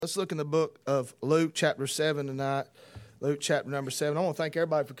Let's look in the book of Luke chapter 7 tonight. Luke chapter number 7. I want to thank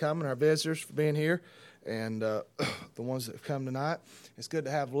everybody for coming, our visitors for being here, and the ones that have come tonight. It's good to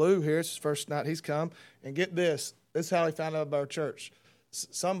have Lou here. It's his first night he's come. And get this. This is how he found out about our church.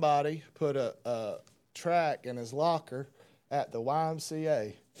 Somebody put a tract in his locker at the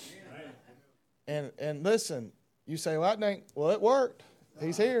YMCA. And listen, you say, well, it worked.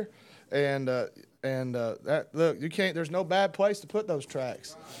 He's here. And look, you can't. There's no bad place to put those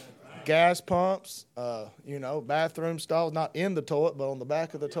tracts. Gas pumps, bathroom stalls, not in the toilet, but on the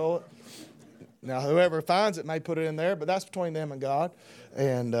back of the toilet. Now, whoever finds it may put it in there, but that's between them and God.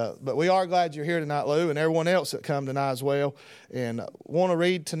 And but we are glad you're here tonight, Lou, and everyone else that come tonight as well. And want to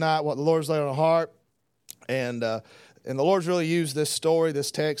read tonight what the Lord's laid on our heart. And the Lord's really used this story, this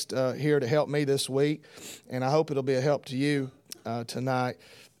text here to help me this week, and I hope it'll be a help to you tonight.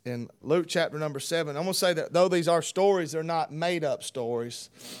 In Luke chapter number 7, I'm going to say that though these are stories, they're not made-up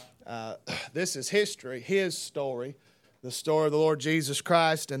stories. This is history, his story, the story of the Lord Jesus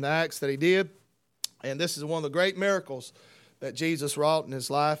Christ and the acts that he did. And this is one of the great miracles that Jesus wrought in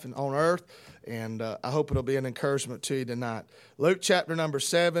his life and on earth. And I hope it'll be an encouragement to you tonight. Luke chapter number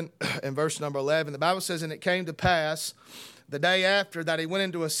 7 and verse number 11. The Bible says, "And it came to pass the day after that he went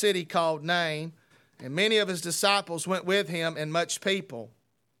into a city called Nain, and many of his disciples went with him, and much people.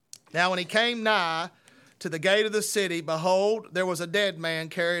 Now when he came nigh to the gate of the city, behold, there was a dead man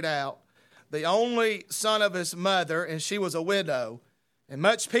carried out, the only son of his mother, and she was a widow. And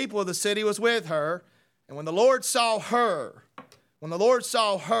much people of the city was with her. And when the Lord saw her,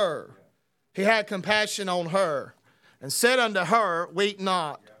 he had compassion on her, and said unto her, Weep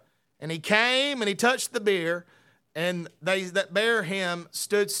not. And he came, and he touched the bier, and they that bare him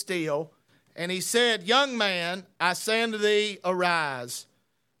stood still. And he said, Young man, I say unto thee, arise.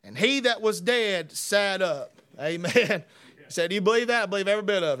 And he that was dead sat up." Amen. He said, "Do you believe that?" I believe every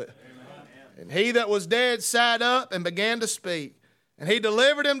bit of it. Amen. "And he that was dead sat up and began to speak. And he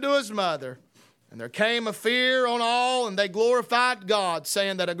delivered him to his mother. And there came a fear on all, and they glorified God,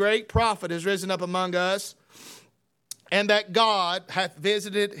 saying that a great prophet is risen up among us, and that God hath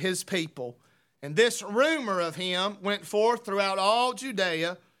visited his people. And this rumor of him went forth throughout all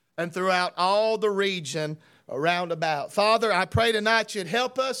Judea and throughout all the region around about." Father, I pray tonight you'd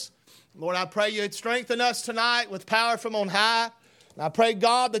help us. Lord, I pray you'd strengthen us tonight with power from on high. And I pray,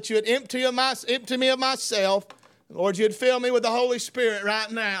 God, that you would empty me of myself. And Lord, you'd fill me with the Holy Spirit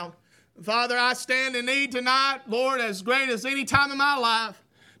right now. Father, I stand in need tonight, Lord, as great as any time in my life,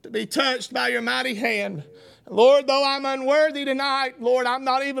 to be touched by your mighty hand. Lord, though I'm unworthy tonight, Lord, I'm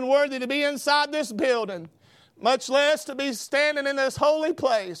not even worthy to be inside this building, much less to be standing in this holy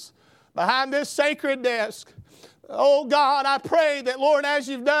place behind this sacred desk. Oh God, I pray that, Lord, as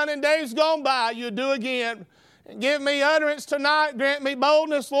you've done in days gone by, you'll do again. And give me utterance tonight. Grant me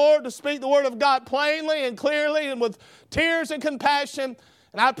boldness, Lord, to speak the word of God plainly and clearly and with tears and compassion.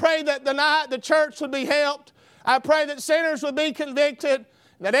 And I pray that tonight the church would be helped. I pray that sinners would be convicted,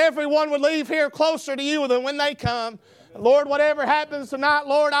 that everyone would leave here closer to you than when they come. And Lord, whatever happens tonight,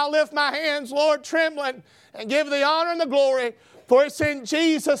 Lord, I'll lift my hands, Lord, trembling, and give the honor and the glory. For it's in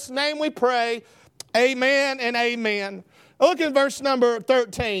Jesus' name we pray. Amen and amen. Look at verse number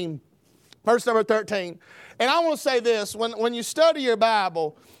 13. Verse number 13. And I want to say this. When you study your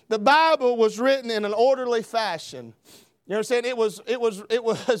Bible, the Bible was written in an orderly fashion. You understand? It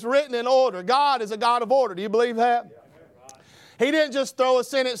was written in order. God is a God of order. Do you believe that? He didn't just throw a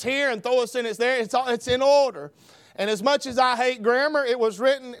sentence here and throw a sentence there. It's in order. And as much as I hate grammar, it was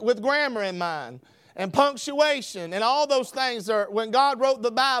written with grammar in mind. And punctuation and all those things are when God wrote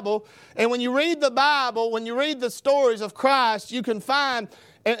the Bible. And when you read the Bible, when you read the stories of Christ, you can find,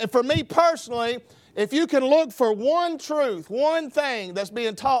 and for me personally, if you can look for one truth, one thing that's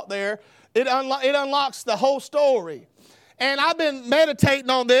being taught there, it unlocks the whole story. And I've been meditating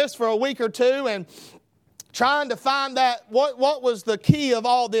on this for a week or two and trying to find that what was the key of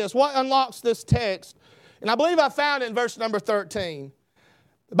all this, what unlocks this text. And I believe I found it in verse number 13.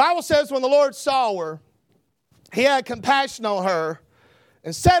 The Bible says, when the Lord saw her, he had compassion on her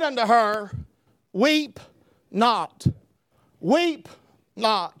and said unto her, Weep not. Weep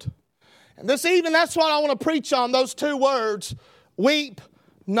not. And this evening, that's what I want to preach on, those two words, weep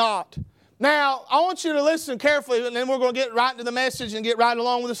not. Now, I want you to listen carefully, and then we're going to get right into the message and get right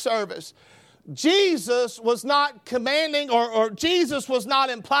along with the service. Jesus was not commanding, or Jesus was not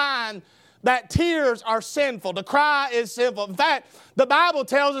implying that tears are sinful. To cry is sinful. In fact, the Bible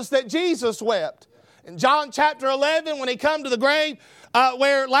tells us that Jesus wept. In John chapter 11, when he come to the grave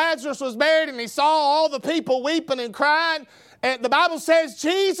where Lazarus was buried and he saw all the people weeping and crying, and the Bible says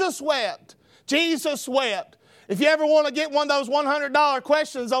Jesus wept. Jesus wept. If you ever want to get one of those $100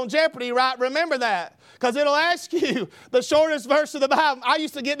 questions on Jeopardy, right, remember that. Because it'll ask you the shortest verse of the Bible. I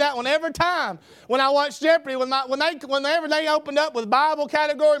used to get that one every time when I watched Jeopardy. Whenever they opened up with Bible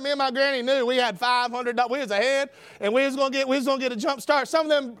category, me and my granny knew we had $500. We was ahead, and we was gonna get a jump start. Some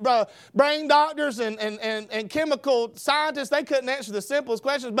of them brain doctors and chemical scientists, they couldn't answer the simplest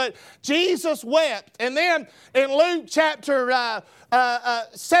questions. But Jesus wept, and then in Luke chapter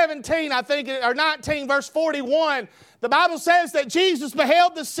 17, I think, or 19, verse 41, the Bible says that Jesus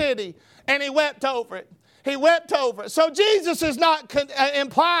beheld the city and he wept over it. He wept over it. So Jesus is not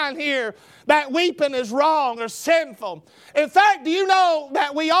implying here that weeping is wrong or sinful. In fact, do you know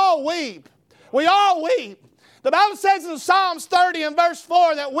that we all weep? We all weep. The Bible says in Psalms 30 and verse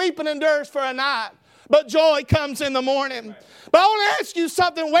 4 that weeping endures for a night, but joy comes in the morning. But I want to ask you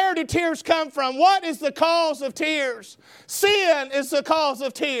something. Where do tears come from? What is the cause of tears? Sin is the cause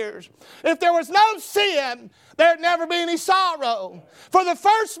of tears. If there was no sin, there'd never be any sorrow. For the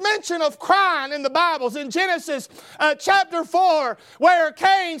first mention of crying in the Bible is in Genesis chapter 4, where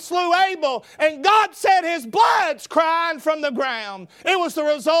Cain slew Abel, and God said his blood's crying from the ground. It was the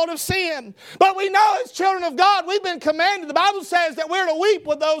result of sin. But we know as children of God, we've been commanded. The Bible says that we're to weep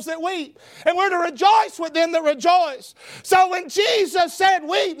with those that weep, and we're to rejoice with them that rejoice. So when Jesus said,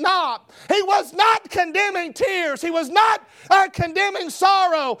 weep not, he was not condemning tears. He was not condemning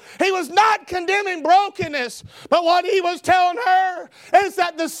sorrow. He was not condemning brokenness. But what he was telling her is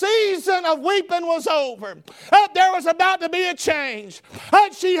that the season of weeping was over. There was about to be a change.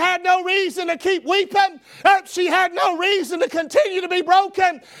 She had no reason to keep weeping. She had no reason to continue to be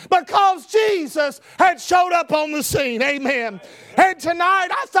broken because Jesus had showed up on the scene. Amen. And tonight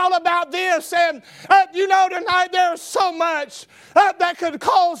I thought about this, and tonight there's so much that could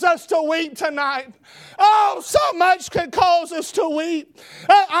cause us to weep tonight. Oh, so much could cause us to weep.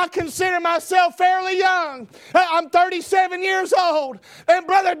 I consider myself fairly young. I'm 37 years old. And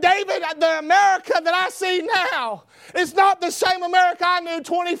Brother David, the America that I see now is not the same America I knew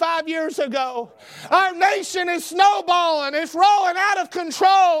 25 years ago. Our nation is snowballing. It's rolling out of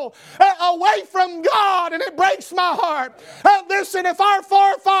control, away from God, and it breaks my heart. Listen, if our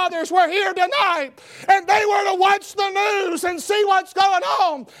forefathers were here tonight and they were to watch the news and see what's going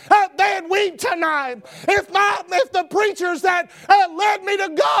on, they'd weep tonight. If the preachers that led me to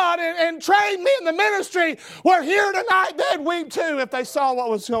God and trained me in the ministry were here tonight, they'd weep too if they saw what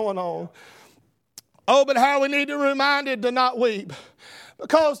was going on. Oh, but how we need to be reminded to not weep,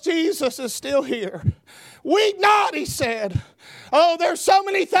 because Jesus is still here. Weep not, he said. Oh, there's so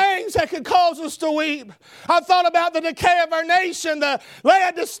many things that could cause us to weep. I thought about the decay of our nation, the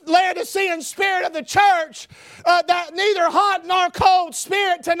Laodicean spirit of the church, that neither hot nor cold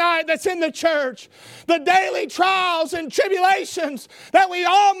spirit tonight that's in the church, the daily trials and tribulations that we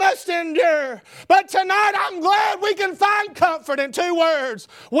all must endure. But tonight I'm glad we can find comfort in two words: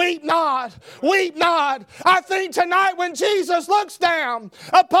 weep not, weep not. I think tonight when Jesus looks down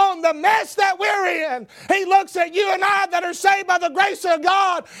upon the mess that we're in, he looks at you and I that are saved by the grace of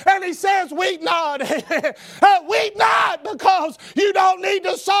God, and he says, weep not. Weep not, because you don't need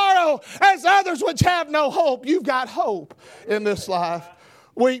to sorrow as others which have no hope. You've got hope in this life.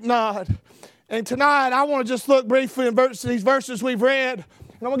 Weep not. And tonight I want to just look briefly in these verses we've read, and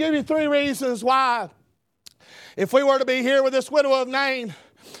I'm going to give you 3 reasons why, if we were to be here with this widow of Nain,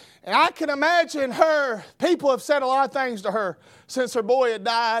 and I can imagine her, people have said a lot of things to her since her boy had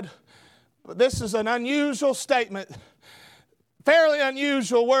died, but this is an unusual statement. Fairly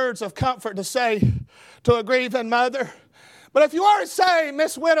unusual words of comfort to say to a grieving mother. But if you are to say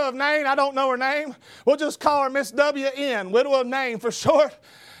Miss Widow of Nain, I don't know her name, we'll just call her Miss W.N., Widow of Nain for short.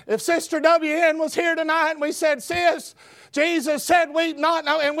 If Sister W.N. was here tonight and we said, sis, Jesus said weep not,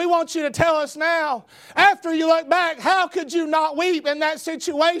 and we want you to tell us now, after you look back, how could you not weep in that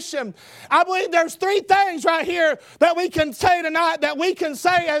situation? I believe there's 3 things right here that we can say tonight, that we can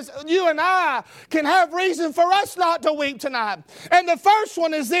say as you and I can have reason for us not to weep tonight. And the first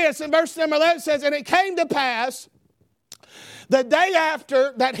one is this, in verse number 11 it says, and it came to pass the day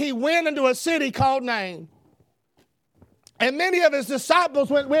after that he went into a city called Nain, and many of his disciples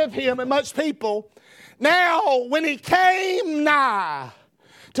went with him, and much people. Now, when he came nigh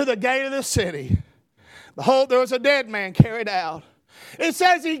to the gate of the city, behold, there was a dead man carried out. It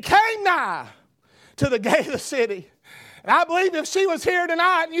says he came nigh to the gate of the city. And I believe if she was here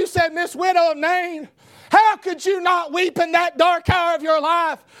tonight and you said, Miss Widow of Nain, How could you not weep in that dark hour of your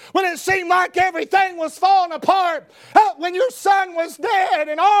life when it seemed like everything was falling apart? When your son was dead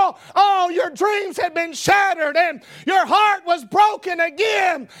and all your dreams had been shattered and your heart was broken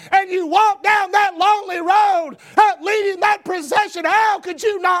again, and you walked down that lonely road leading that procession, how could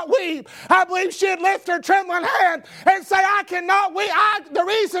you not weep? I believe she'd lift her trembling hand and say, I cannot weep. The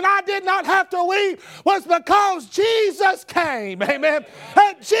reason I did not have to weep was because Jesus came. Amen.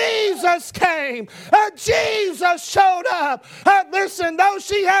 Jesus came. Jesus showed up. Listen, though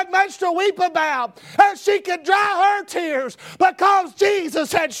she had much to weep about, she could dry her tears because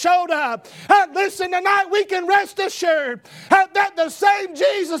Jesus had showed up. Listen, tonight we can rest assured that the same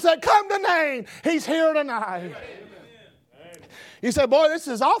Jesus that come to Nain, he's here tonight. You say, boy, this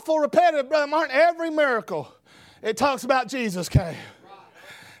is awful repetitive, Brother Martin. Every miracle, it talks about Jesus came.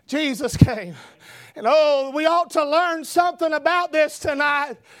 Jesus came. And we ought to learn something about this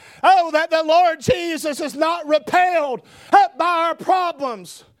tonight. That the Lord Jesus is not repelled by our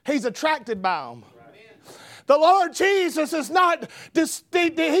problems. He's attracted by them. The Lord Jesus is not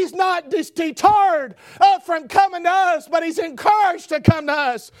deterred from coming to us, but he's encouraged to come to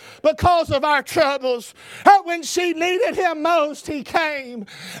us because of our troubles. When she needed him most, he came.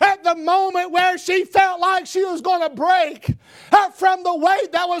 At the moment where she felt like she was going to break from the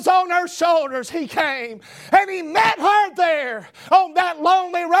weight that was on her shoulders, he came. And he met her there on that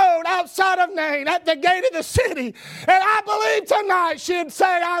lonely road outside of Nain at the gate of the city. And I believe tonight she'd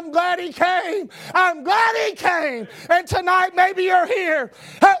say, I'm glad he came. I'm glad he came. And tonight maybe you're here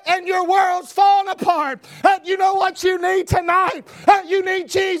and your world's falling apart. You know what you need tonight? You need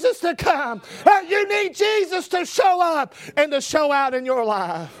Jesus to come. You need Jesus to show up and to show out in your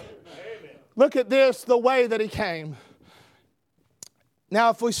life. Amen. Look at this, the way that he came.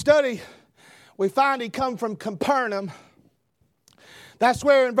 Now if we study, we find he come from Capernaum. That's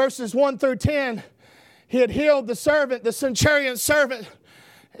where in verses 1 through 10, he had healed the servant, the centurion's servant.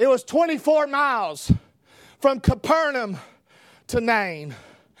 It was 24 miles from Capernaum to Nain.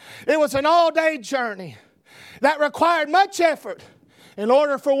 It was an all-day journey that required much effort in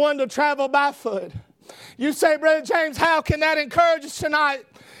order for one to travel by foot. You say, Brother James, how can that encourage us tonight?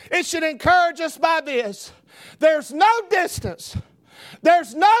 It should encourage us by this. There's no distance,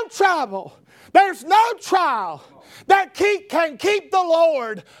 there's no travel, there's no trial that can keep the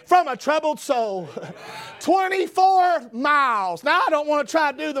Lord from a troubled soul. 24 miles. Now, I don't want to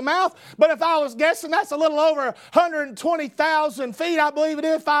try to do the math, but if I was guessing, that's a little over 120,000 feet. I believe it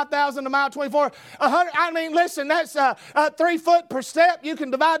is 5,000 a mile, 24. 100. I mean, listen, that's 3 foot per step. You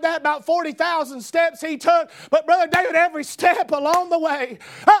can divide that about 40,000 steps he took. But Brother David, every step along the way,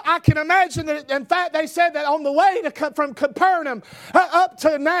 I can imagine that. In fact, they said that on the way from Capernaum up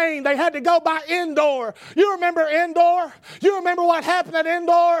to Nain, they had to go by Endor. You remember Endor? You remember what happened at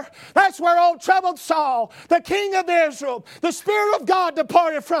Endor? That's where old troubled Saul, the king of Israel, the Spirit of God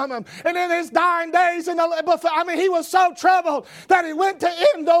departed from him. And in his dying days, he was so troubled that he went to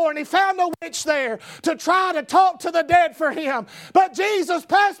Endor and he found a witch there to try to talk to the dead for him. But Jesus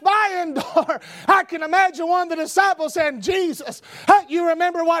passed by Endor. I can imagine one of the disciples saying, Jesus, you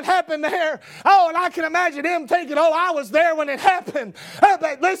remember what happened there? Oh, and I can imagine him thinking, I was there when it happened.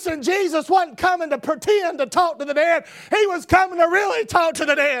 But listen, Jesus wasn't coming to pretend to talk to the dead. He was coming to really talk to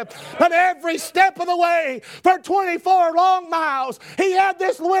the dead. But every step of the way, for 24 long miles, he had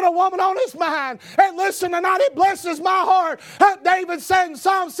this little woman on his mind. And listen, tonight it blesses my heart. David said in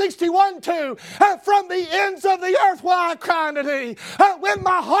Psalm 61:2, from the ends of the earth will I cry unto thee. When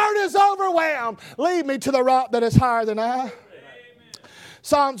my heart is overwhelmed, lead me to the rock that is higher than I.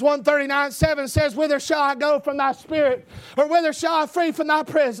 Psalms 139:7 says, whither shall I go from thy spirit? Or whither shall I flee from thy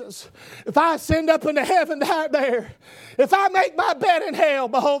presence? If I ascend up into heaven, thou art there. If I make my bed in hell,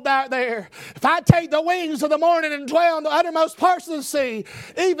 behold, thou art there. If I take the wings of the morning and dwell in the uttermost parts of the sea,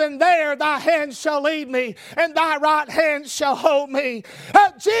 even there thy hand shall lead me, and thy right hand shall hold me.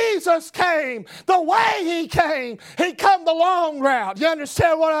 Jesus came the way he came. He come the long route. You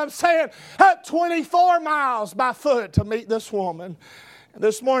understand what I'm saying? 24 miles by foot to meet this woman.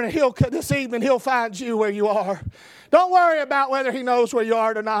 This evening, he'll find you where you are. Don't worry about whether he knows where you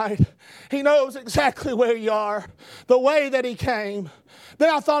are tonight. He knows exactly where you are, the way that he came. Then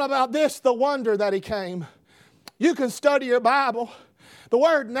I thought about this, the wonder that he came. You can study your Bible. The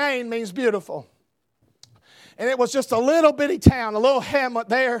word Nain means beautiful. And it was just a little bitty town, a little hamlet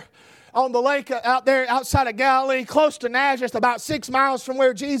there on the lake out there outside of Galilee, close to Nazareth, about 6 miles from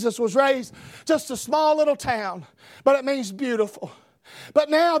where Jesus was raised. Just a small little town, but it means beautiful. But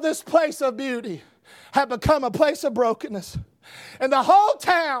now this place of beauty had become a place of brokenness. And the whole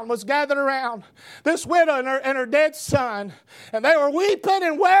town was gathered around this widow and her dead son. And they were weeping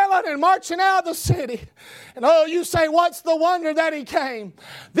and wailing and marching out of the city. And oh, you say, what's the wonder that he came?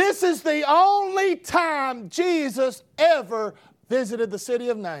 This is the only time Jesus ever visited the city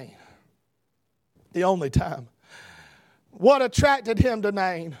of Nain. The only time. What attracted him to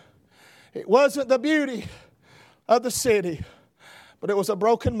Nain? It wasn't the beauty of the city, but it was a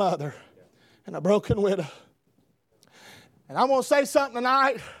broken mother and a broken widow. And I'm going to say something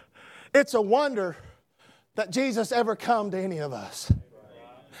tonight. It's a wonder that Jesus ever come to any of us.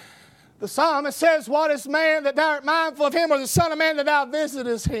 The psalmist says, what is man that thou art mindful of him, or the son of man that thou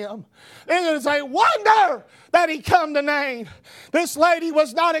visitest him? It is a wonder that he come to Nain. This lady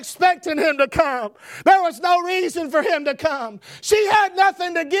was not expecting him to come. There was no reason for him to come. She had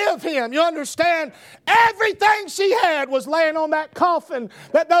nothing to give him. You understand? Everything she had was laying on that coffin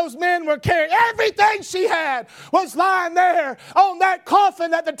that those men were carrying. Everything she had was lying there on that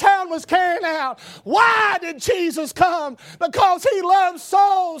coffin that the town was carrying out. Why did Jesus come? Because he loves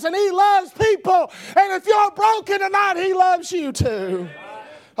souls and he loves people. And if you're broken tonight, he loves you too.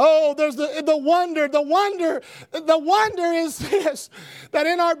 Oh, there's the wonder. The wonder is this, that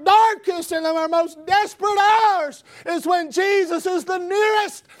in our darkest and in our most desperate hours is when Jesus is the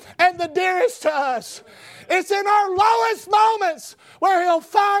nearest and the dearest to us. It's in our lowest moments where he'll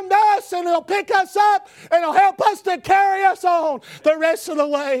find us and he'll pick us up and he'll help us to carry us on the rest of the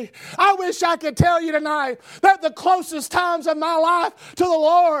way. I wish I could tell you tonight that the closest times of my life to the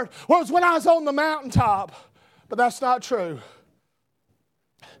Lord was when I was on the mountaintop. But that's not true.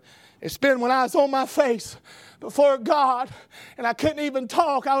 It's been when I was on my face before God and I couldn't even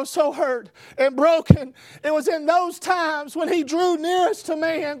talk. I was so hurt and broken. It was in those times when he drew nearest to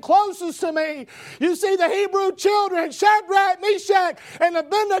me and closest to me. You see, the Hebrew children, Shadrach, Meshach, and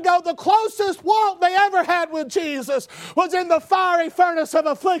Abednego, the closest walk they ever had with Jesus was in the fiery furnace of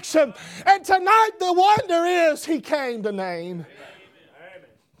affliction. And tonight the wonder is he came to Nain.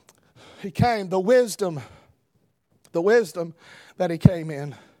 He came, the wisdom that he came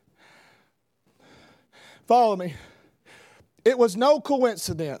in. Follow me. It was no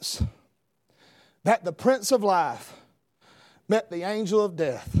coincidence that the Prince of Life met the angel of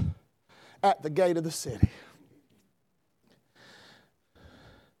death at the gate of the city.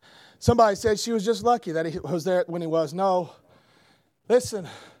 Somebody said she was just lucky that he was there when he was. No. Listen,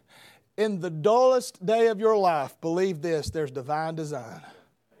 in the dullest day of your life, believe this, there's divine design.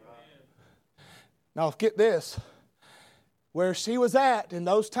 Now, get this. Where she was at in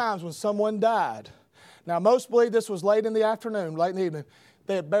those times when someone died. Now, most believe this was late in the afternoon, late in the evening.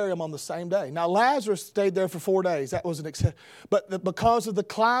 They had buried him on the same day. Now, Lazarus stayed there for 4 days. That was an exception. But because of the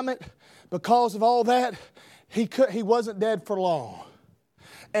climate, because of all that, he wasn't dead for long.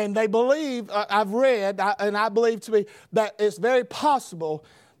 And they believe, I've read, and I believe to be, that it's very possible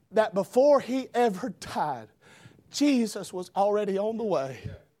that before he ever died, Jesus was already on the way.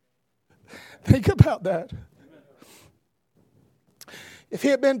 Think about that. If he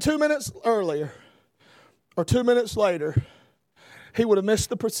had been 2 minutes earlier, or 2 minutes later, he would have missed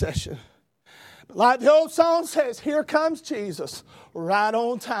the procession. But like the old song says, here comes Jesus, right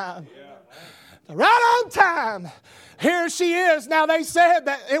on time. Right on time. Here she is. Now they said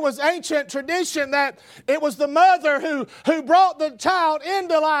that it was ancient tradition that it was the mother who brought the child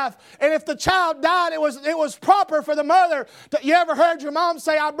into life. And if the child died, it was proper for the mother. You ever heard your mom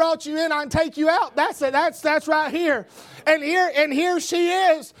say, I brought you in, I can take you out? That's it. That's right here. And here she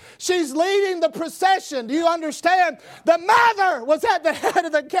is. She's leading the procession. Do you understand? The mother was at the head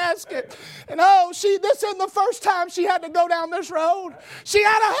of the casket. And this isn't the first time she had to go down this road. She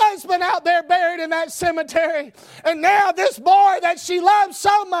had a husband out there buried in that cemetery. And now this boy that she loved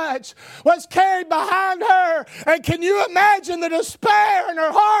so much was carried behind her. And can you imagine the despair in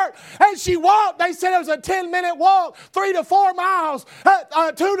her heart as she walked? They said it was a 10-minute walk, 3 to 4 miles,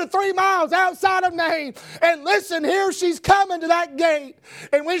 2 to 3 miles outside of Nain. And listen, here she's coming to that gate.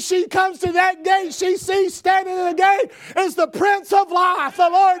 And when she comes to that gate, she sees standing in the gate is the Prince of Life, the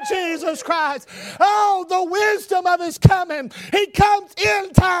Lord Jesus Christ. Oh, the wisdom of his coming. He comes in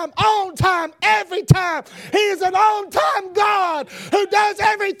time, on time, every time. He is an on-time God who does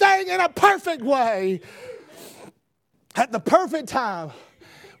everything in a perfect way. At the perfect time.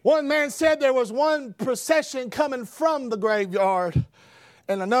 One man said there was one procession coming from the graveyard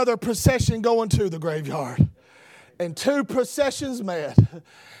and another procession going to the graveyard. And 2 processions met.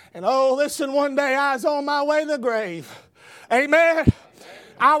 And listen, one day I was on my way to the grave. Amen.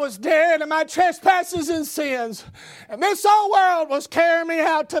 I was dead in my trespasses and sins, and this old world was carrying me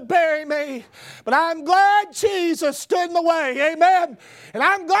out to bury me. But I'm glad Jesus stood in the way, amen. And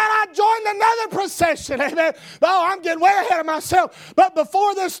I'm glad I joined another procession, amen. Oh, I'm getting way ahead of myself. But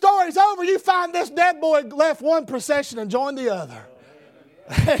before this story's over, you find this dead boy left one procession and joined the other.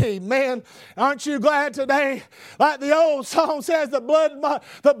 Amen. Aren't you glad today? Like the old song says, the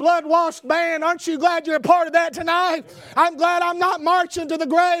blood-washed band. Aren't you glad you're a part of that tonight? I'm glad I'm not marching to the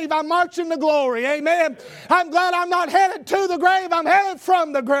grave. I'm marching to glory. Amen. I'm glad I'm not headed to the grave. I'm headed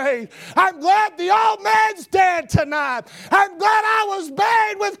from the grave. I'm glad the old man's dead tonight. I'm glad I was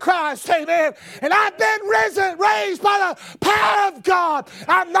buried with Christ. Amen. And I've been raised by the power of God.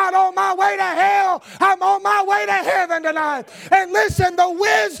 I'm not on my way to hell. I'm on my way to heaven tonight. And listen, the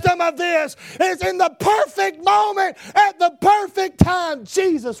wisdom of this is in the perfect moment, at the perfect time,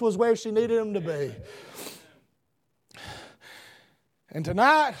 Jesus was where she needed him to be. And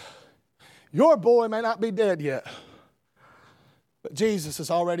tonight, your boy may not be dead yet, but Jesus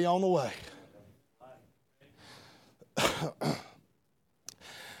is already on the way.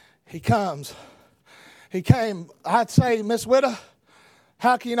 He comes. He came. I'd say, Miss Widow,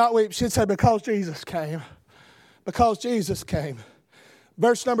 how can you not weep? She'd say, because Jesus came. Because Jesus came.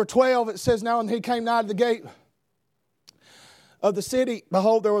 Verse number 12, it says, now when he came nigh to the gate of the city,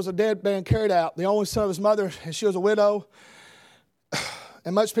 behold, there was a dead man carried out, the only son of his mother, and she was a widow.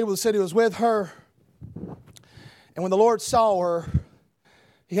 And much people of the city was with her. And when the Lord saw her,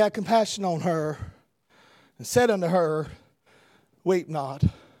 he had compassion on her and said unto her, weep not.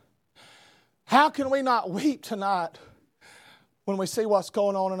 How can we not weep tonight when we see what's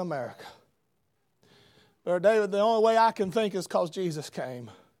going on in America? Brother David, the only way I can think is because Jesus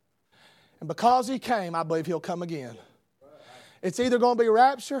came. And because he came, I believe he'll come again. It's either going to be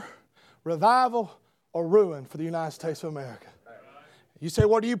rapture, revival, or ruin for the United States of America. You say,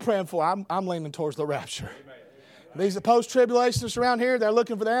 what are you praying for? I'm leaning towards the rapture. These post-tribulationists around here, they're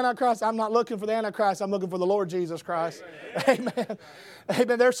looking for the Antichrist. I'm not looking for the Antichrist. I'm looking for the Lord Jesus Christ. Amen.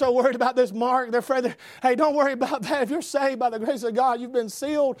 Amen. They're so worried about this mark. They're afraid. Hey, don't worry about that. If you're saved by the grace of God, you've been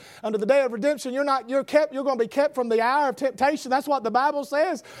sealed unto the day of redemption. You're going to be kept from the hour of temptation. That's what the Bible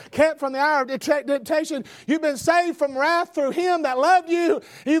says. Kept from the hour of temptation. You've been saved from wrath through him that loved you.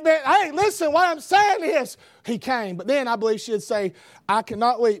 Hey, listen, what I'm saying is, he came. But then I believe she'd say, I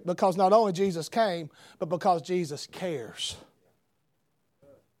cannot weep because not only Jesus came, but because Jesus cares.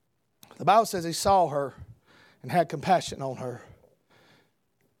 The Bible says he saw her and had compassion on her.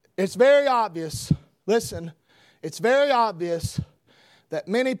 It's very obvious, listen, it's very obvious that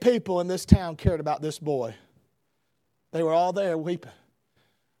many people in this town cared about this boy. They were all there weeping.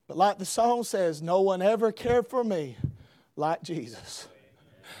 But like the song says, no one ever cared for me like Jesus.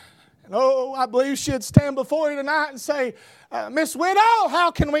 And oh, I believe she'd stand before you tonight and say, Miss Widow,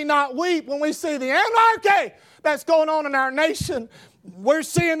 how can we not weep when we see the anarchy that's going on in our nation? We're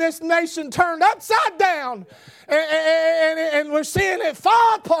seeing this nation turned upside down, and we're seeing it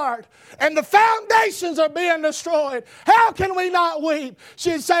fall apart, and the foundations are being destroyed. How can we not weep?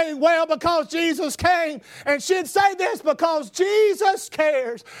 She'd say, well, because Jesus came. And she'd say this, because Jesus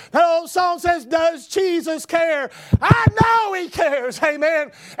cares. The old song says, does Jesus care? I know he cares,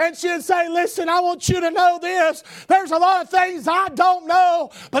 amen. And she'd say, listen, I want you to know this. There's a lot of things I don't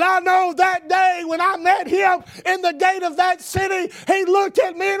know, but I know that day when I met him in the gate of that city, he looked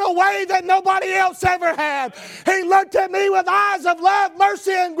at me in a way that nobody else ever had. He looked at me with eyes of love,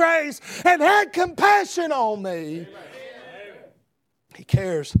 mercy, and grace, and had compassion on me. He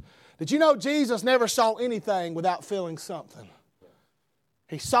cares. Did you know Jesus never saw anything without feeling something?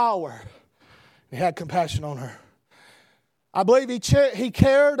 He saw her. He had compassion on her. I believe he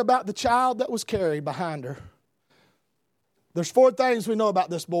cared about the child that was carried behind her. There's 4 things we know about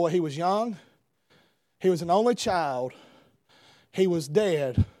this boy. He was young. He was an only child. He was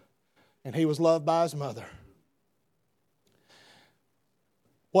dead. And he was loved by his mother.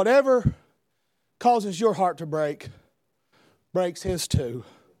 Whatever causes your heart to break, breaks his too.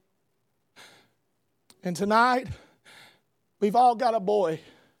 And tonight, we've all got a boy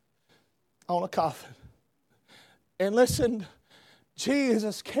on a coffin. And listen,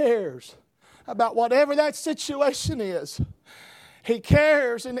 Jesus cares about whatever that situation is. He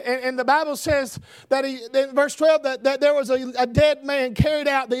cares. And the Bible says that in verse 12, that there was a dead man carried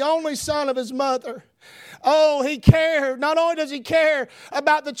out, the only son of his mother. Oh, he cared. Not only does he care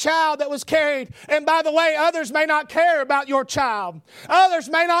about the child that was carried, and by the way, others may not care about your child. Others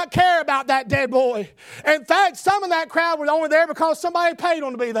may not care about that dead boy. In fact, some of that crowd were only there because somebody paid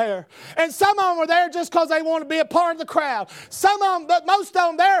them to be there. And some of them were there just because they wanted to be a part of the crowd. Some of them, but most of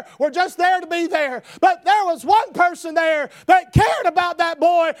them there were just there to be there. But there was one person there that cared about that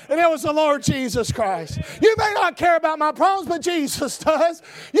boy, and it was the Lord Jesus Christ. You may not care about my problems, but Jesus does.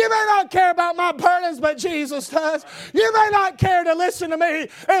 You may not care about my burdens, but Jesus does. You may not care to listen to me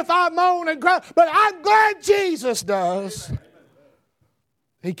if I moan and groan, but I'm glad Jesus does.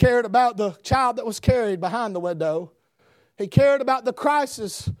 He cared about the child that was carried behind the widow. He cared about the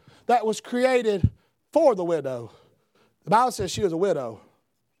crisis that was created for the widow. The Bible says she was a widow.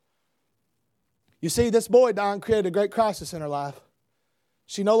 You see, this boy dying created a great crisis in her life.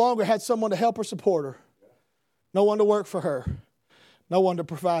 She no longer had someone to help her, support her. No one to work for her. No one to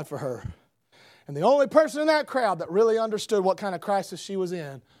provide for her. And the only person in that crowd that really understood what kind of crisis she was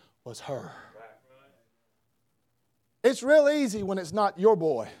in was her. It's real easy when it's not your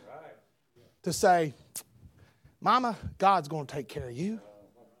boy to say, Mama, God's going to take care of you.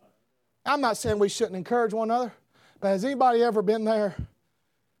 I'm not saying we shouldn't encourage one another, but has anybody ever been there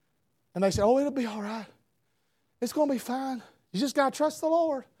and they say, oh, it'll be all right. It's going to be fine. You just got to trust the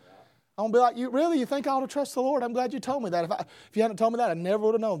Lord. I'm going to be like, you think I ought to trust the Lord? I'm glad you told me that. If you hadn't told me that, I never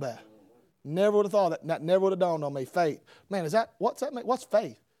would have known that. Never would have thought that. That never would have dawned on me. Faith. Man, what's that mean? What's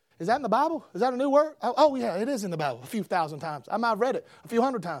faith? Is that in the Bible? Is that a new word? Oh, yeah, it is in the Bible a few thousand times. I might have read it a few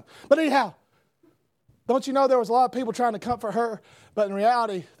hundred times. But anyhow, don't you know there was a lot of people trying to comfort her, but in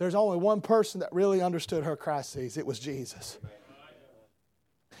reality, there's only one person that really understood her crises. It was Jesus.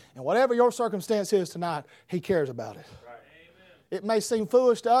 And whatever your circumstance is tonight, He cares about it. It may seem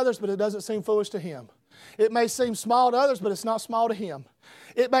foolish to others, but it doesn't seem foolish to Him. It may seem small to others, but it's not small to Him.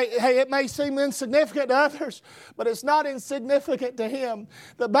 It may seem insignificant to others, but it's not insignificant to Him.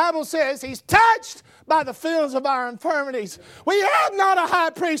 The Bible says He's touched by the feelings of our infirmities. We have not a high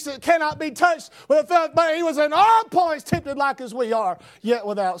priest that cannot be touched with the feelings, but He was in all points tempted like as we are, yet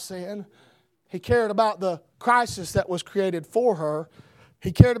without sin. He cared about the crisis that was created for her.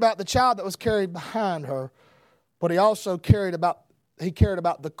 He cared about the child that was carried behind her, but He also cared about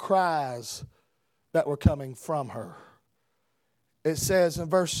the cries that were coming from her. It says in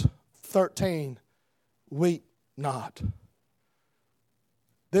verse 13, weep not.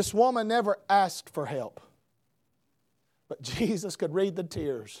 This woman never asked for help, but Jesus could read the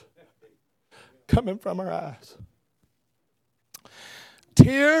tears coming from her eyes.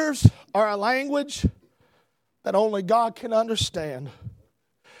 Tears are a language that only God can understand.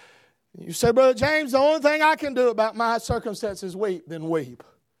 You say, Brother James, the only thing I can do about my circumstances is weep, then weep.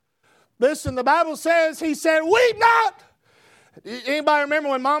 Listen, the Bible says, He said, weep not. Anybody remember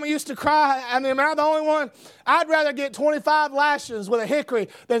when Mama used to cry? I mean, am I the only one? I'd rather get 25 lashes with a hickory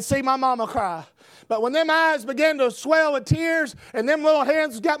than see my mama cry. But when them eyes began to swell with tears and them little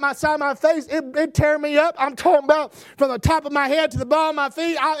hands got my side of my face, it'd tear me up. I'm talking about from the top of my head to the bottom of my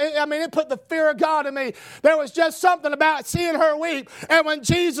feet. I mean, it put the fear of God in me. There was just something about seeing her weep. And when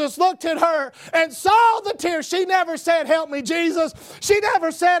Jesus looked at her and saw the tears, she never said, help me, Jesus. She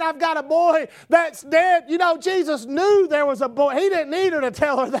never said, I've got a boy that's dead. You know, Jesus knew there was a boy. He didn't need her to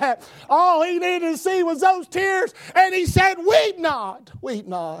tell her that. All He needed to see was those tears. And He said, weep not, weep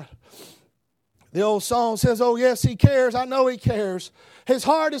not. The old song says, oh, yes, He cares. I know He cares. His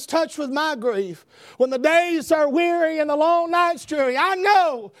heart is touched with my grief. When the days are weary and the long nights dreary, I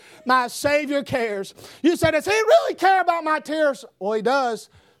know my Savior cares. You said, does He really care about my tears? Well, He does.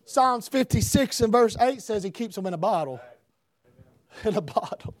 Psalms 56 and verse 8 says He keeps them in a bottle. In a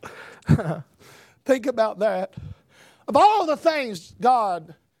bottle. Think about that. Of all the things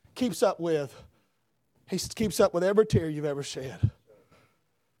God keeps up with, He keeps up with every tear you've ever shed.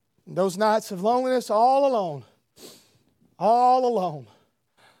 Those nights of loneliness, all alone,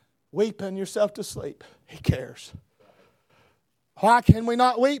 weeping yourself to sleep. He cares. Why can we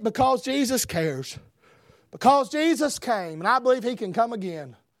not weep? Because Jesus cares. Because Jesus came, and I believe He can come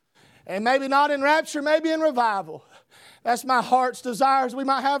again. And maybe not in rapture, maybe in revival. That's my heart's desires. We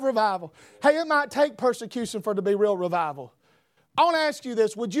might have revival. Hey, it might take persecution for it to be real revival. I want to ask you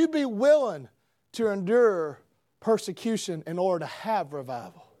this. Would you be willing to endure persecution in order to have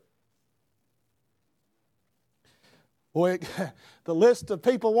revival? Boy, the list of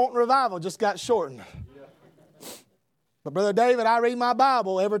people wanting revival just got shortened. But Brother David, I read my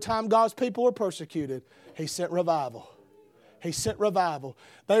Bible. Every time God's people were persecuted, He sent revival. He sent revival.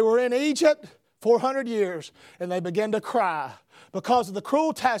 They were in Egypt 400 years, and they began to cry because of the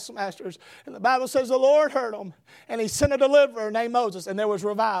cruel taskmasters. And the Bible says the Lord heard them, and He sent a deliverer named Moses, and there was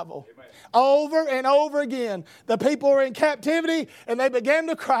revival. Amen. Over and over again, the people were in captivity, and they began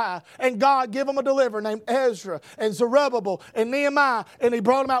to cry, and God gave them a deliverer named Ezra and Zerubbabel and Nehemiah, and He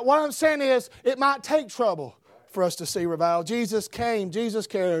brought them out. What I'm saying is, it might take trouble for us to see revival. Jesus came. Jesus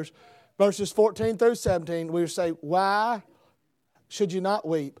cares. Verses 14 through 17, we say, why should you not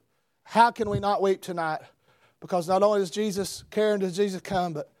weep? How can we not weep tonight? Because not only does Jesus care and does Jesus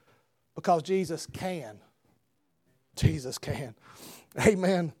come, but because Jesus can. Jesus can.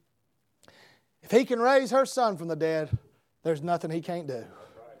 Amen. If He can raise her son from the dead, there's nothing He can't do.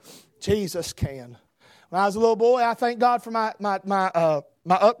 Jesus can. When I was a little boy, I thank God for my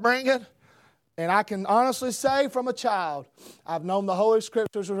upbringing. And I can honestly say from a child, I've known the Holy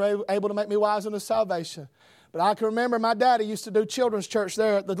Scriptures were able to make me wise unto salvation. But I can remember my daddy used to do children's church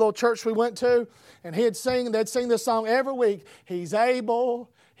there at the little church we went to. And they'd sing this song every week. He's able,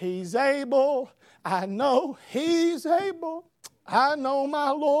 I know He's able. I know my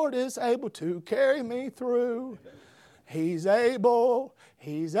Lord is able to carry me through. He's able,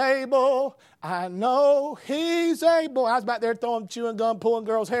 I know He's able. I was back there chewing gum, pulling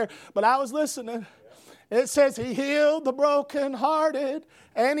girls' hair, but I was listening. It says He healed the brokenhearted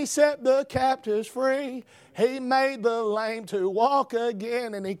and He set the captives free. He made the lame to walk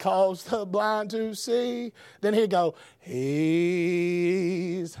again and He caused the blind to see. Then He'd go,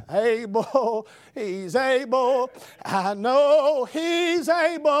 He's able, I know He's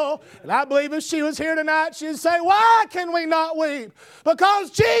able. And I believe if she was here tonight, she'd say, why can we not weep? Because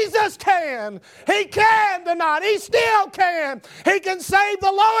Jesus can. He can tonight. He still can. He can save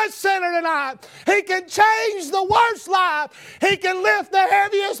the lowest sinner tonight. He can change the worst life. He can lift the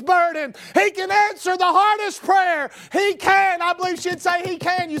heaviest burden. He can answer the hardest prayer. He can. I believe she'd say He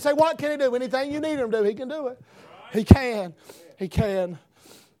can. You say, what can He do? Anything you need Him to do, He can do it. He can. He can.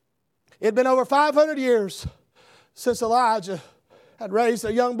 It had been over 500 years since Elijah had raised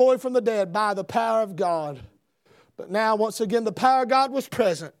a young boy from the dead by the power of God. But now, once again, the power of God was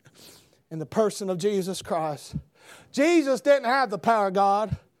present in the person of Jesus Christ. Jesus didn't have the power of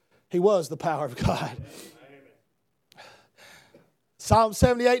God. He was the power of God. Psalm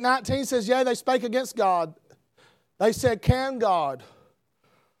 78:19 says, yea, they spake against God. They said, can God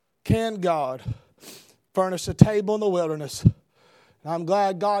furnish a table in the wilderness? And I'm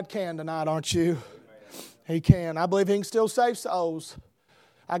glad God can tonight, aren't you? He can. I believe He can still save souls.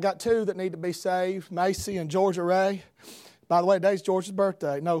 I got two that need to be saved, Macy and Georgia Ray. By the way, today's Georgia's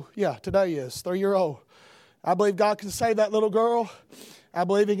birthday. Today is, 3-year-old. I believe God can save that little girl. I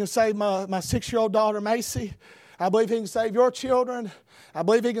believe He can save my 6-year-old daughter, Macy. I believe He can save your children. I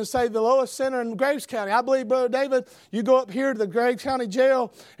believe He can save the lowest sinner in Graves County. I believe, Brother David, you go up here to the Graves County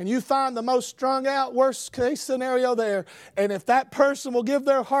jail and you find the most strung out, worst case scenario there. And if that person will give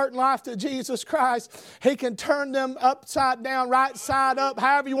their heart and life to Jesus Christ, He can turn them upside down, right side up,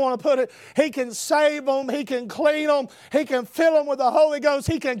 however you want to put it. He can save them. He can clean them. He can fill them with the Holy Ghost.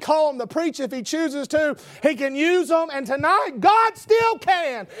 He can call them to preach if He chooses to. He can use them. And tonight, God still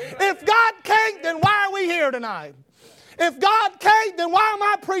can. If God can't, then why are we here tonight? If God can't, then why am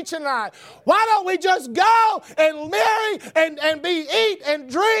I preaching tonight? Why don't we just go and marry and eat and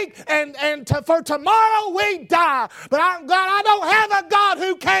drink for tomorrow we die? But I'm glad I don't have a God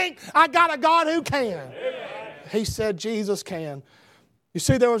who can't. I got a God who can. Amen. He said Jesus can. You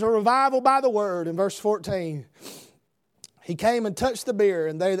see, there was a revival by the word in verse 14. He came and touched the bier,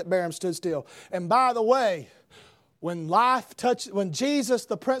 and they that bare Him stood still. And by the way, when Jesus,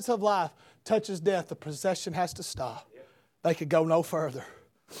 the Prince of Life, touches death, the procession has to stop. They could go no further.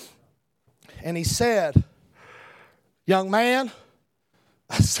 And He said, young man,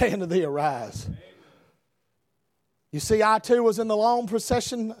 I say unto thee, arise. You see, I too was in the long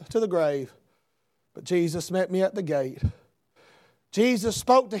procession to the grave, but Jesus met me at the gate. Jesus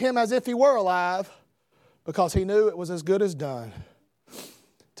spoke to him as if he were alive because He knew it was as good as done.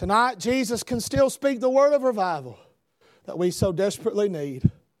 Tonight, Jesus can still speak the word of revival that we so desperately need.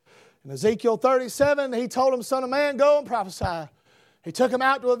 In Ezekiel 37, He told him, son of man, go and prophesy. He took him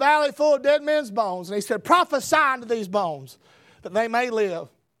out to a valley full of dead men's bones, and He said, prophesy unto these bones that they may live.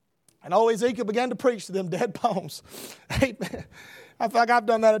 And old Ezekiel began to preach to them dead bones. Amen. I feel like I've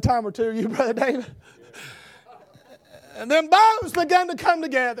done that a time or two, you, Brother David. And them bones began to come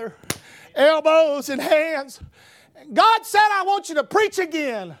together, elbows and hands. And God said, I want you to preach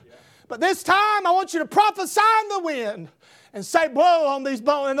again. But this time, I want you to prophesy in the wind. And say, blow on these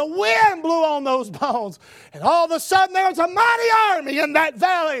bones. And the wind blew on those bones. And all of a sudden, there was a mighty army in that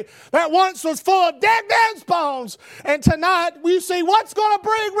valley that once was full of dead men's bones. And tonight, we see what's going to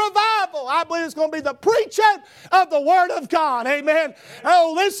bring revival. I believe it's going to be the preaching of the Word of God. Amen.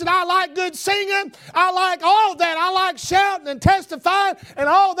 Oh, listen, I like good singing. I like all that. I like shouting and testifying and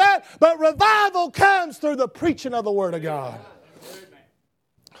all that. But revival comes through the preaching of the Word of God.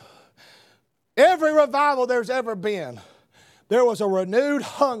 Every revival there's ever been, there was a renewed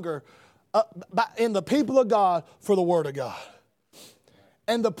hunger in the people of God for the Word of God.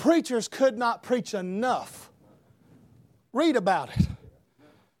 And the preachers could not preach enough. Read about it.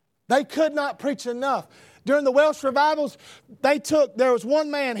 They could not preach enough. During the Welsh revivals, there was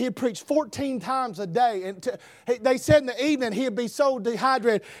one man, he had preached 14 times a day. And they said in the evening he'd be so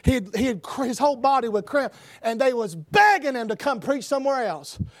dehydrated, his whole body would cramp. And they was begging him to come preach somewhere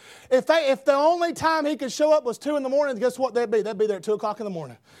else. If the only time he could show up was 2 in the morning, guess what they'd be? They'd be there at 2 o'clock in the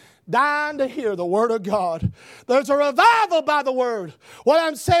morning, dying to hear the Word of God. There's a revival by the Word. What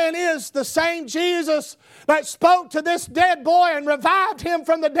I'm saying is the same Jesus that spoke to this dead boy and revived him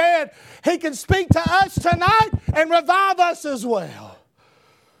from the dead, He can speak to us tonight and revive us as well.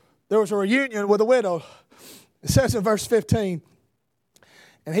 There was a reunion with a widow. It says in verse 15,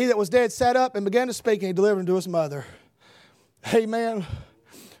 and he that was dead sat up and began to speak, and he delivered him to his mother. Amen.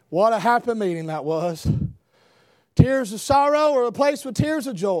 What a happy meeting that was. Tears of sorrow were replaced with tears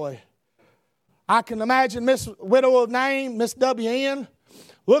of joy. I can imagine Miss Widow of Name, Miss W.N.,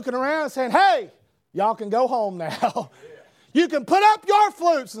 looking around and saying, hey, y'all can go home now. You can put up your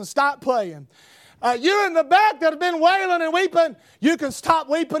flutes and stop playing. You in the back that have been wailing and weeping, you can stop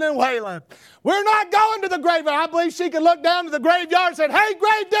weeping and wailing. We're not going to the graveyard. I believe she could look down to the graveyard and say, hey,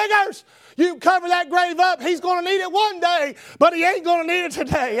 grave diggers, you can cover that grave up. He's going to need it one day, but he ain't going to need it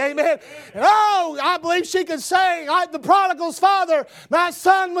today. Amen. And I believe she could say, like the prodigal's father, my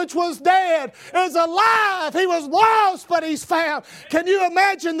son which was dead is alive. He was lost, but he's found. Can you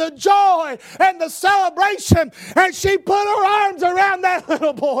imagine the joy and the celebration? And she put her arms around that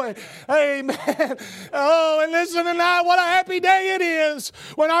little boy. Amen. Oh, and listen tonight, what a happy day it is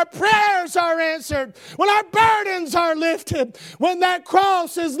when our prayers are answered, when our burdens are lifted, when that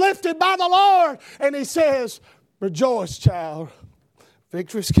cross is lifted by the Lord, and He says, rejoice, child,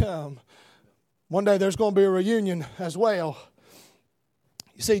 victory's come. One day there's going to be a reunion as well.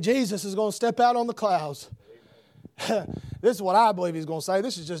 You see, Jesus is going to step out on the clouds. This is what I believe He's going to say.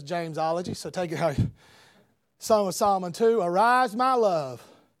 This is just Jamesology, so take it how you. Song of Solomon 2, arise, my love,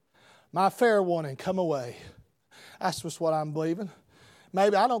 my fair one, and come away. That's just what I'm believing.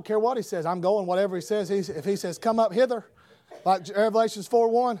 Maybe I don't care what He says. I'm going whatever He says. If He says come up hither, like Revelations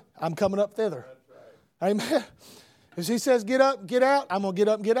 4:1, I'm coming up thither. Amen. If He says get up, get out, I'm going to get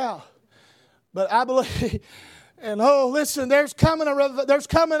up and get out. But I believe, and listen, there's coming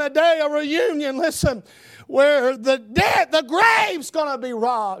a day, a reunion, listen, where the grave's going to be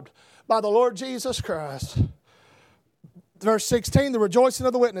robbed by the Lord Jesus Christ. Verse 16, the rejoicing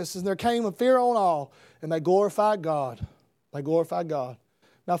of the witnesses, and there came a fear on all, and they glorified God. They glorified God.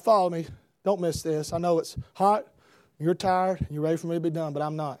 Now follow me. Don't miss this. I know it's hot, you're tired, and you're ready for me to be done, but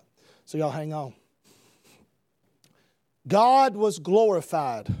I'm not. So y'all hang on. God was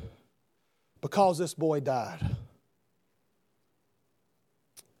glorified because this boy died.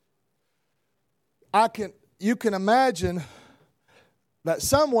 You can imagine that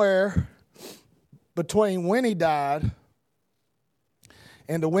somewhere between when he died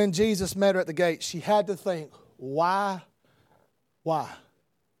and to when Jesus met her at the gate, she had to think, why? Why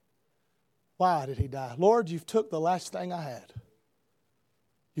did he die? Lord, you've took the last thing I had.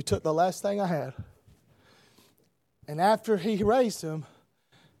 You took the last thing I had. And after he raised him,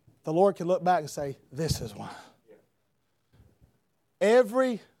 the Lord can look back and say, this is why.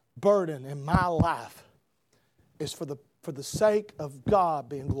 Every burden in my life is for the sake of God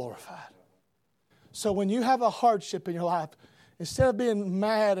being glorified. So when you have a hardship in your life, instead of being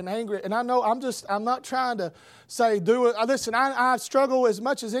mad and angry, and I know I'm not trying to say do it. Listen, I struggle as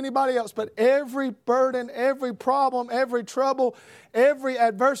much as anybody else, but every burden, every problem, every trouble, every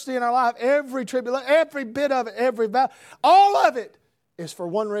adversity in our life, every tribulation, every bit of it, all of it is for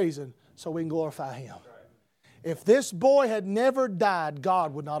one reason, so we can glorify Him. If this boy had never died,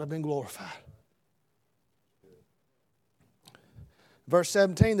 God would not have been glorified. Verse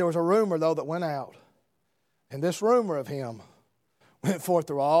 17, there was a rumor, though, that went out. And this rumor of him went forth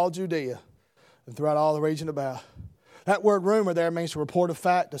through all Judea and throughout all the region about. That word rumor there means to report a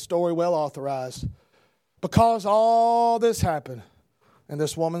fact, a story well authorized. Because all this happened in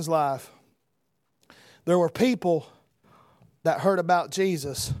this woman's life, there were people that heard about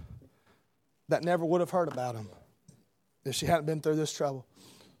Jesus that never would have heard about Him if she hadn't been through this trouble.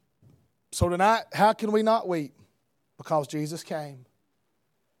 So tonight, how can we not weep? Because Jesus came.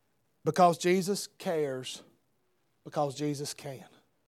 Because Jesus cares. Because Jesus can.